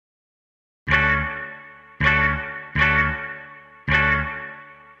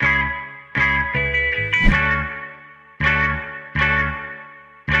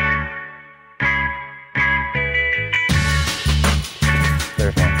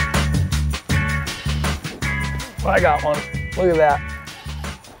I got one. Look at that.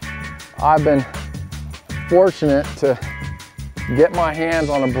 I've been fortunate to get my hands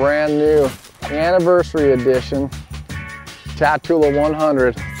on a brand new Anniversary Edition Tatula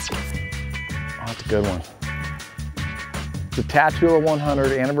 100. Oh, that's a good one. The Tatula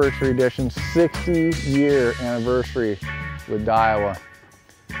 100 Anniversary Edition, 60-year anniversary with Daiwa.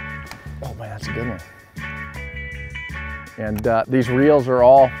 Oh man, that's a good one. And these reels are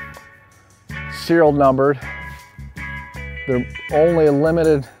all serial numbered. They're only a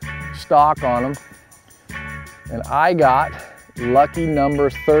limited stock on them. And I got lucky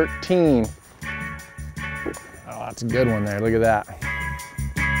number 13. Oh, that's a good one there, look at that.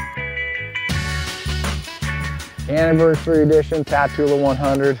 Anniversary Edition Tatula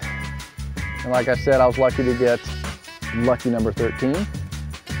 100. And like I said, I was lucky to get lucky number 13.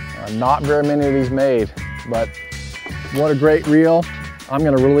 Not very many of these made, but what a great reel. I'm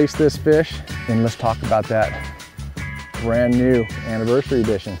gonna release this fish and let's talk about that brand new Anniversary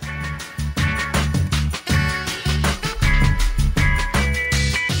Edition.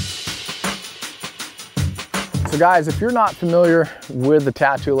 So guys, if you're not familiar with the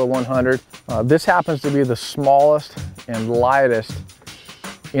Tatula 100, this happens to be the smallest and lightest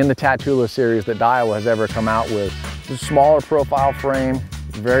in the Tatula series that Daiwa has ever come out with. It's a smaller profile frame,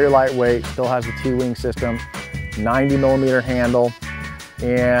 very lightweight, still has the T-wing system, 90mm handle,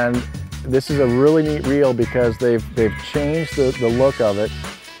 and this is a really neat reel because they've changed the look of it.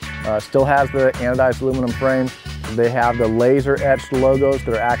 Still has the anodized aluminum frame. They have the laser etched logos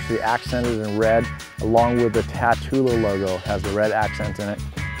that are actually accented in red, along with the Tatula logo, has the red accents in it,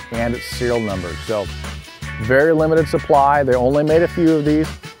 and it's serial numbered. So very limited supply. They only made a few of these.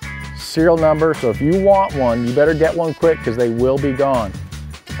 Serial number, so if you want one, you better get one quick because they will be gone.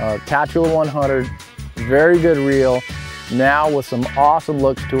 Tatula 100, very good reel, now with some awesome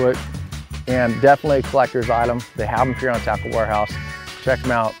looks to it, and definitely a collector's item. They have them here on Tackle Warehouse. Check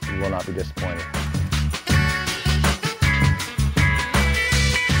them out, you will not be disappointed.